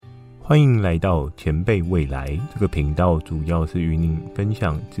欢迎来到前辈未来这个频道，主要是与您分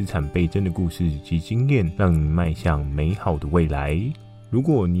享资产倍增的故事及经验，让你迈向美好的未来。如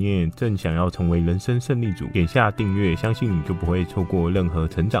果你也正想要成为人生胜利组，点下订阅，相信你就不会错过任何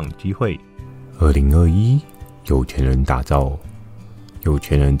成长机会。2021有钱人打造，有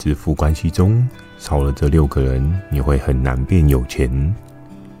钱人致富关系中少了这6个人，你会很难变有钱。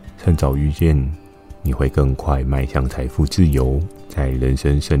趁早遇见你会更快迈向财富自由。在人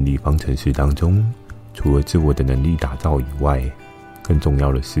生胜利方程式当中，除了自我的能力打造以外，更重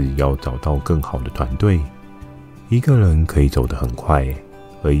要的是要找到更好的团队。一个人可以走得很快，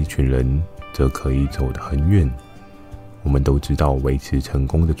而一群人则可以走得很远。我们都知道维持成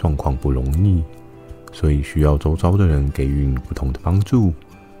功的状况不容易，所以需要周遭的人给予你不同的帮助，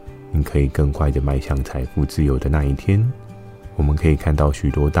你可以更快地迈向财富自由的那一天。我们可以看到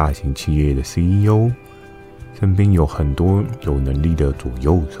许多大型企业的 CEO身边有很多有能力的左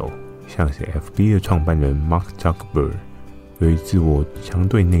右手，像是 FB 的创办人 Mark Zuckerberg， 由于自我相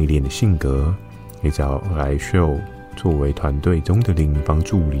对内敛的性格，也找来 Shell 作为团队中的另一方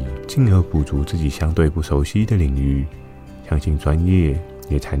助理，进而补足自己相对不熟悉的领域。相信专业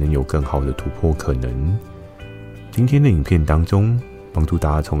也才能有更好的突破可能。今天的影片当中，帮助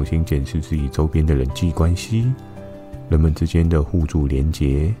大家重新检视自己周边的人际关系，人们之间的互助连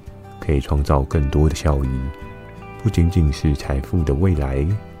结，可以创造更多的效益。不仅仅是财富的未来，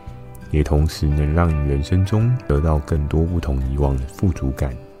也同时能让你人生中得到更多不同以往的富足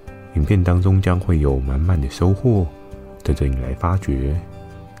感。影片当中将会有满满的收获等着你来发掘，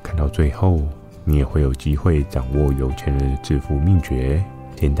看到最后你也会有机会掌握有钱人的致富秘诀。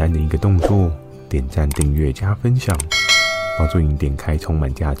简单的一个动作，点赞、订阅、加分享，帮助你点开充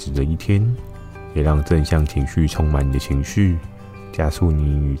满价值的一天，也让正向情绪充满你的情绪，加速你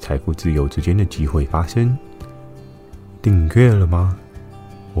与财富自由之间的机会发生。订阅了吗？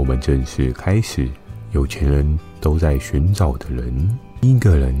我们正式开始。有钱人都在寻找的人。第一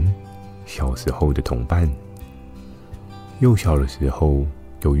个人，小时候的同伴。幼小的时候，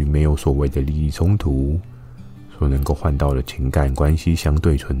由于没有所谓的利益冲突，所能够换到的情感关系相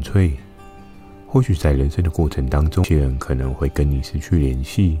对纯粹。或许在人生的过程当中，有些人可能会跟你失去联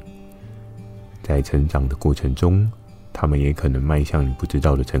系。在成长的过程中，他们也可能迈向你不知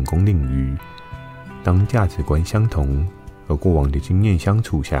道的成功领域。当价值观相同，而过往的经验相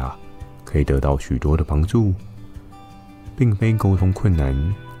处下，可以得到许多的帮助，并非沟通困难。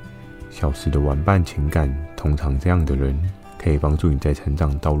小时的玩伴情感，通常这样的人可以帮助你在成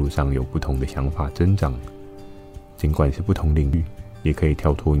长道路上有不同的想法增长。尽管是不同领域，也可以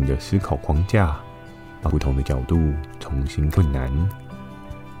跳脱你的思考框架，把不同的角度重新困难。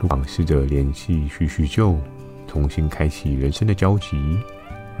不妨试着联系叙叙旧，重新开启人生的交集，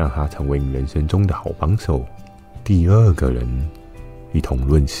让他成为你人生中的好帮手。第二个人，一同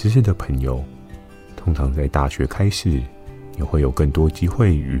论诗的朋友。通常在大学开始，也会有更多机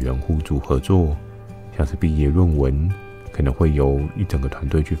会与人互助合作，像是毕业论文，可能会由一整个团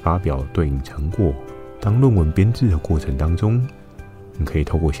队去发表对应成果。当论文编制的过程当中，你可以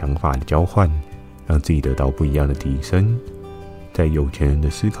透过想法的交换，让自己得到不一样的提升。在有钱人的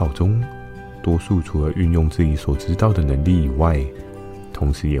思考中，多数除了运用自己所知道的能力以外，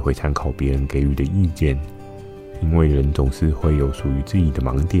同时也会参考别人给予的意见，因为人总是会有属于自己的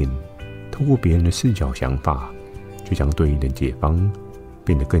盲点，透过别人的视角想法，就将对应的解方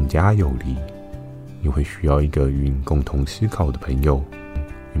变得更加有力。你会需要一个与你共同思考的朋友，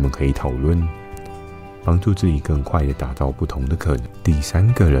你们可以讨论，帮助自己更快地打造不同的可能。第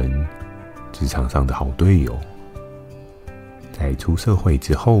三个人，职场上的好队友。在出社会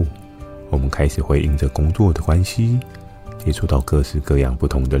之后，我们开始会因着工作的关系，接触到各式各样不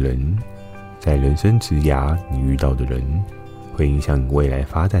同的人。在人生职涯，你遇到的人会影响你未来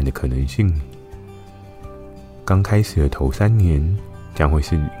发展的可能性。刚开始的头3年，将会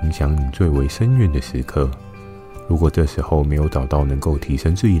是影响你最为深远的时刻。如果这时候没有找到能够提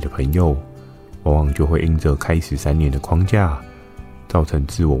升自己的朋友，往往就会因着开始3年的框架，造成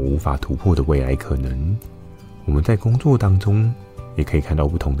自我无法突破的未来可能。我们在工作当中，也可以看到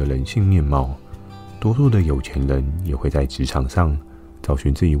不同的人性面貌。多数的有钱人也会在职场上找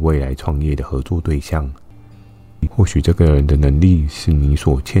寻自己未来创业的合作对象。或许这个人的能力是你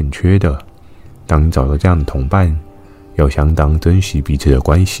所欠缺的。当你找到这样的同伴，要相当珍惜彼此的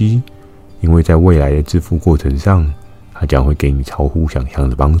关系，因为在未来的致富过程上，他将会给你超乎想象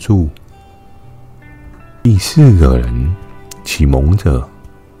的帮助。第4个人，启蒙者。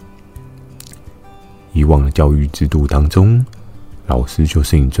以往的教育制度当中，老师就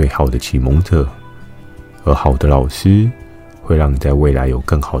是你最好的启蒙者，而好的老师会让你在未来有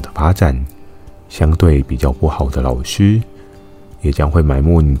更好的发展。相对比较不好的老师，也将会埋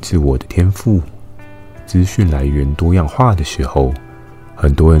没你自我的天赋。资讯来源多样化的时候，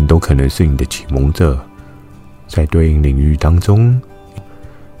很多人都可能是你的启蒙者。在对应领域当中，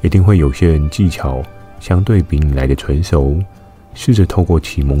一定会有些人技巧相对比你来的成熟，试着透过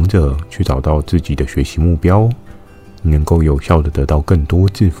启蒙者去找到自己的学习目标，你能够有效地得到更多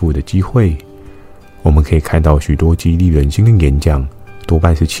致富的机会。我们可以看到许多激励人心的演讲，多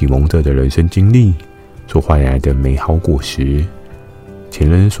半是启蒙者的人生经历所换来的美好果实。前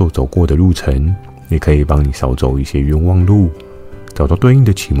人所走过的路程，也可以帮你少走一些冤枉路。找到对应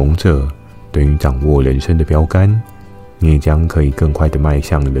的启蒙者，等于掌握人生的标杆，你也将可以更快地迈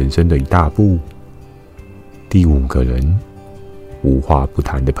向人生的一大步。第5个人，无话不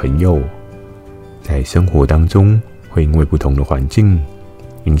谈的朋友。在生活当中，会因为不同的环境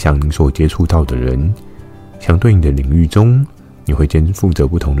影响你所接触到的人，相对应的领域中，你会肩负着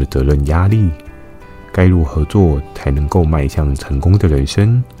不同的责任压力。该如何做才能够迈向成功的人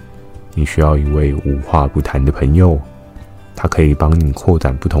生？你需要一位无话不谈的朋友，他可以帮你扩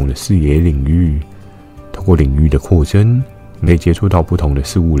展不同的视野领域。透过领域的扩增，你可以接触到不同的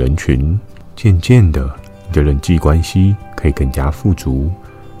事物人群，渐渐的，你的人际关系可以更加富足。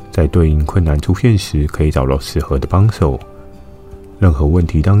在对应困难出现时，可以找到适合的帮手。任何问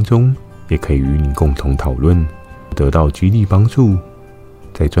题当中，也可以与你共同讨论，得到激励帮助。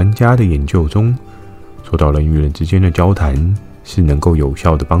在专家的研究中，说到人与人之间的交谈是能够有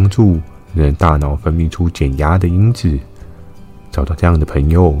效的帮助人大脑分泌出减压的因子。找到这样的朋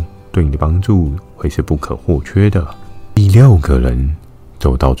友，对你的帮助会是不可或缺的。第6个人，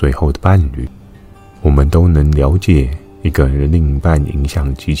走到最后的伴侣。我们都能了解一个人的另一半影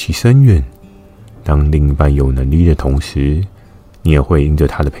响极其深远。当另一半有能力的同时，你也会因着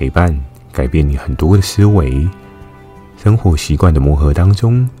他的陪伴改变你很多的思维。生活习惯的磨合当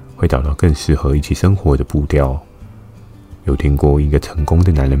中，会找到更适合一起生活的步调。有听过一个成功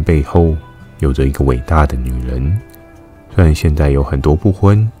的男人背后有着一个伟大的女人。虽然现在有很多不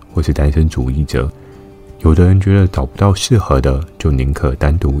婚或是单身主义者，有的人觉得找不到适合的，就宁可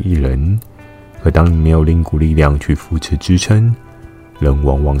单独一人。可当你没有另一股力量去扶持支撑，人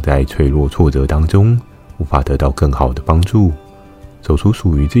往往在脆弱挫折当中无法得到更好的帮助，走出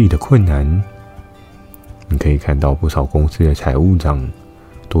属于自己的困难。你可以看到不少公司的财务长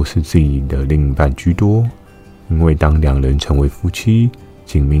都是自己的另一半居多，因为当两人成为夫妻，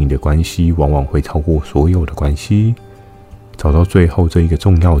紧密的关系往往会超过所有的关系。找到最后这一个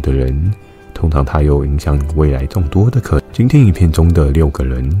重要的人，通常他有影响你未来众多的可能。今天影片中的6个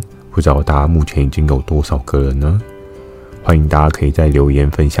人，不知道大家目前已经有多少个人呢？欢迎大家可以在留言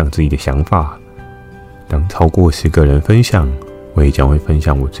分享自己的想法。当超过10个人分享，我也将会分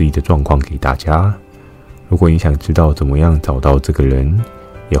享我自己的状况给大家。如果你想知道怎么样找到这个人，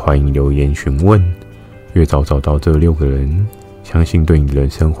也欢迎留言询问。越早找到这6个人，相信对你的人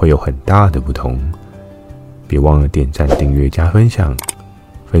生会有很大的不同。别忘了点赞、订阅、加分享。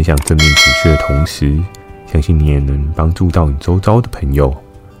分享正面情绪的同时，相信你也能帮助到你周遭的朋友，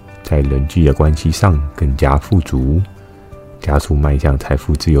在人际的关系上更加富足，加速迈向财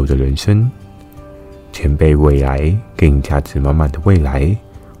富自由的人生。前辈未来，给你价值满满的未来。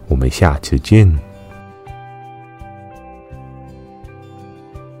我们下次见。